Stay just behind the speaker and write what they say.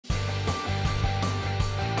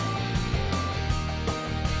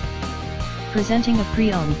Presenting a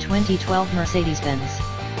pre-owned 2012 Mercedes-Benz.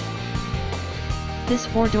 This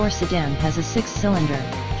four-door sedan has a six-cylinder,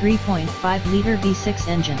 3.5-liter V6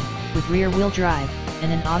 engine, with rear-wheel drive,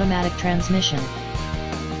 and an automatic transmission.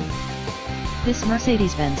 This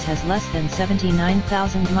Mercedes-Benz has less than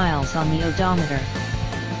 79,000 miles on the odometer.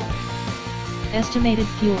 Estimated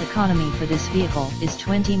fuel economy for this vehicle is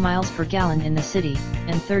 20 miles per gallon in the city,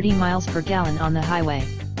 and 30 miles per gallon on the highway.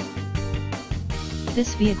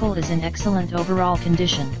 This vehicle is in excellent overall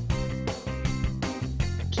condition.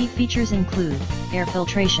 Key features include air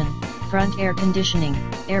filtration, front air conditioning,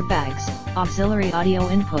 airbags, auxiliary audio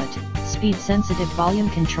input, speed-sensitive volume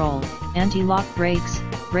control, anti-lock brakes,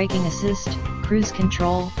 braking assist, cruise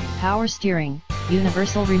control, power steering,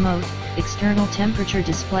 universal remote, external temperature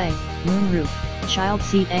display, moonroof, child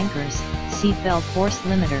seat anchors, seat belt force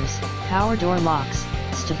limiters, power door locks,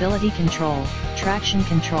 stability control, traction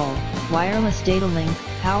control, wireless data link,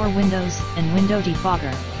 power windows, and window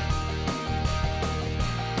defogger.